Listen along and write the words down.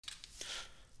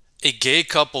A gay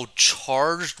couple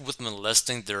charged with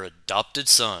molesting their adopted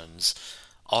sons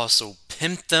also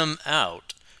pimped them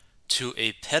out to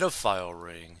a pedophile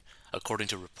ring, according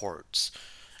to reports.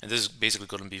 And this is basically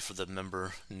going to be for the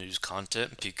member news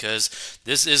content because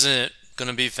this isn't going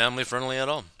to be family friendly at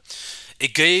all. A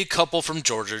gay couple from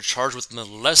Georgia charged with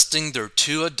molesting their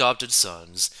two adopted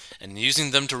sons and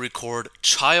using them to record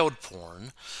child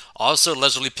porn also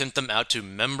allegedly pimped them out to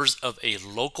members of a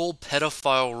local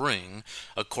pedophile ring,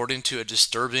 according to a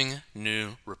disturbing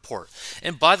new report.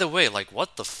 And by the way, like,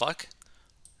 what the fuck?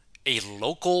 A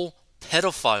local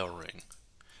pedophile ring.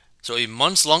 So, a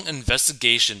months long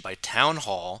investigation by Town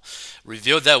Hall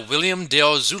revealed that William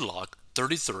Dale Zulock,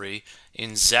 33,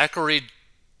 and Zachary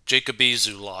Jacoby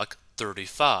Zulock,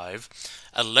 35,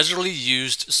 allegedly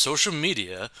used social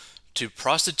media to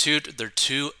prostitute their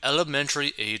two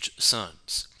elementary age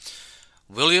sons.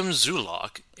 William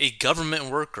Zulock, a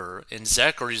government worker, and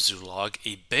Zachary Zulock,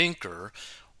 a banker,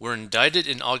 were indicted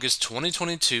in August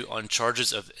 2022 on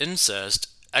charges of incest,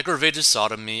 aggravated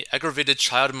sodomy, aggravated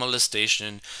child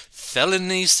molestation,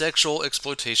 felony sexual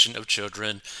exploitation of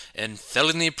children, and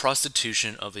felony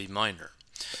prostitution of a minor.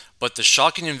 But the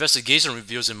shocking investigation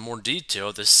reveals in more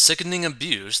detail the sickening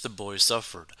abuse the boys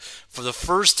suffered. For the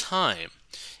first time,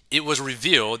 it was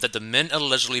revealed that the men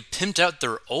allegedly pimped out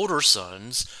their older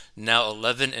sons, now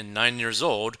 11 and 9 years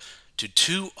old, to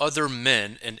two other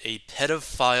men in a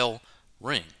pedophile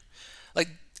ring. Like,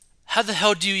 how the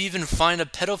hell do you even find a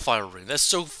pedophile ring? That's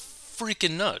so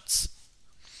freaking nuts.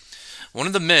 One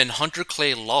of the men, Hunter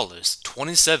Clay Lawless,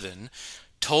 27,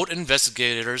 told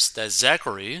investigators that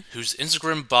Zachary, whose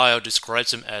Instagram bio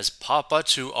describes him as Papa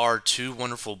to our two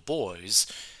wonderful boys,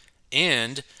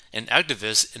 and an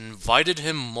activist invited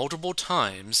him multiple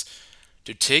times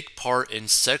to take part in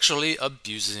sexually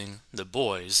abusing the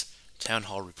boys, Town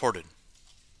Hall reported.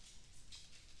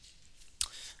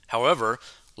 However,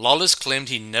 Lawless claimed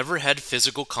he never had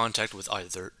physical contact with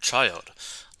either child.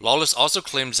 Lawless also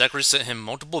claimed Zachary sent him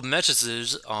multiple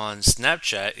messages on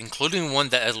Snapchat, including one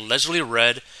that allegedly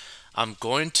read, "I'm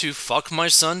going to fuck my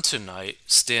son tonight,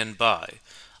 stand by,"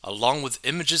 along with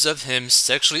images of him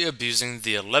sexually abusing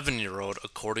the 11-year-old,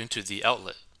 according to the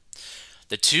outlet.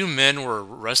 The two men were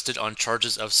arrested on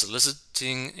charges of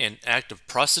soliciting an act of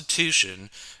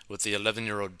prostitution with the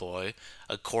 11-year-old boy,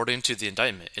 according to the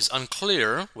indictment. It's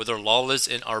unclear whether Lawless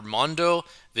and Armando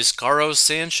Vizcarro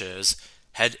Sanchez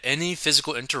had any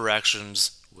physical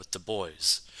interactions with the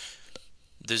boys.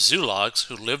 The Zulocks,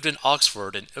 who lived in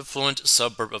Oxford, an affluent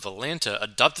suburb of Atlanta,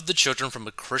 adopted the children from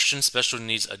a Christian special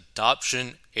needs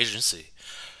adoption agency.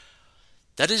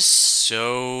 That is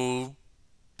so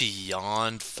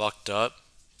beyond fucked up,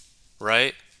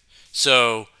 right?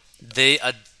 So they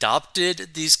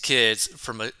adopted these kids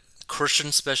from a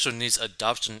Christian special needs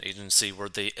adoption agency where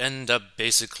they end up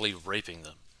basically raping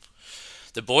them.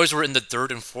 The boys were in the third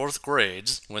and fourth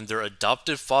grades when their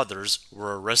adoptive fathers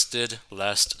were arrested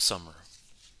last summer.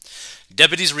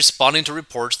 Deputies responding to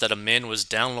reports that a man was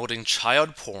downloading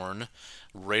child porn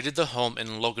raided the home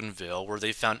in Loganville where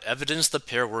they found evidence the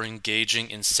pair were engaging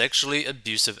in sexually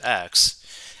abusive acts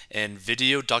and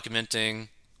video documenting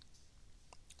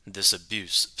this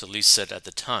abuse, police said at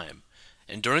the time.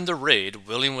 And during the raid,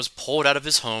 William was pulled out of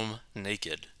his home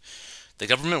naked. The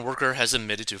government worker has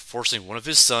admitted to forcing one of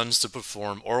his sons to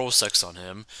perform oral sex on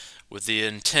him with the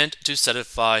intent to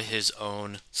satisfy his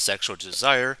own sexual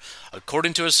desire,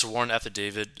 according to a sworn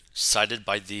affidavit cited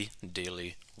by the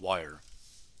Daily Wire.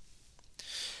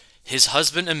 His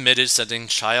husband admitted sending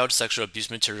child sexual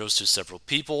abuse materials to several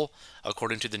people,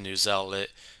 according to the news outlet,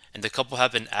 and the couple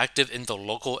have been active in the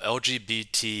local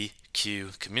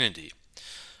LGBTQ community.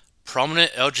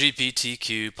 Prominent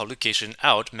LGBTQ publication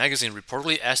Out magazine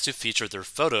reportedly asked to feature their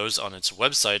photos on its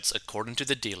websites, according to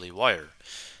the Daily Wire.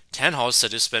 Town Hall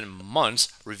said it spent months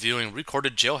reviewing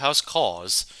recorded jailhouse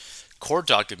calls, court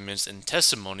documents, and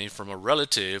testimony from a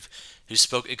relative who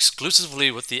spoke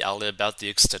exclusively with the outlet about the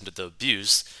extent of the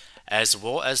abuse, as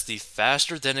well as the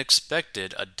faster than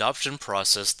expected adoption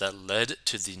process that led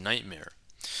to the nightmare.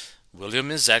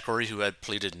 William and Zachary, who had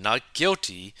pleaded not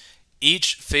guilty,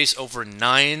 each face over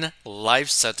 9 life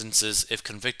sentences if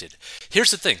convicted.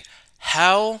 Here's the thing.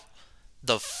 How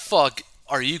the fuck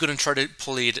are you going to try to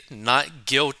plead not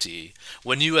guilty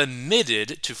when you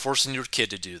admitted to forcing your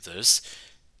kid to do this?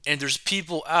 And there's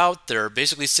people out there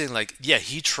basically saying, like, yeah,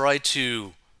 he tried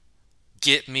to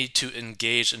get me to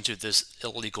engage into this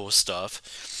illegal stuff.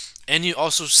 And you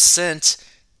also sent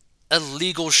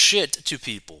illegal shit to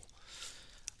people.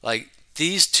 Like,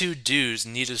 these two dudes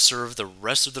need to serve the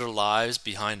rest of their lives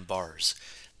behind bars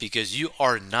because you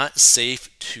are not safe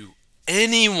to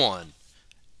anyone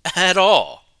at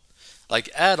all. like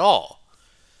at all.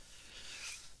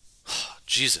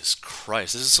 Jesus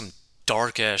Christ, this is some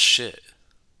dark ass shit.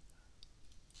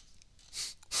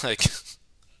 Like,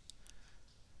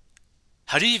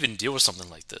 how do you even deal with something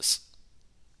like this?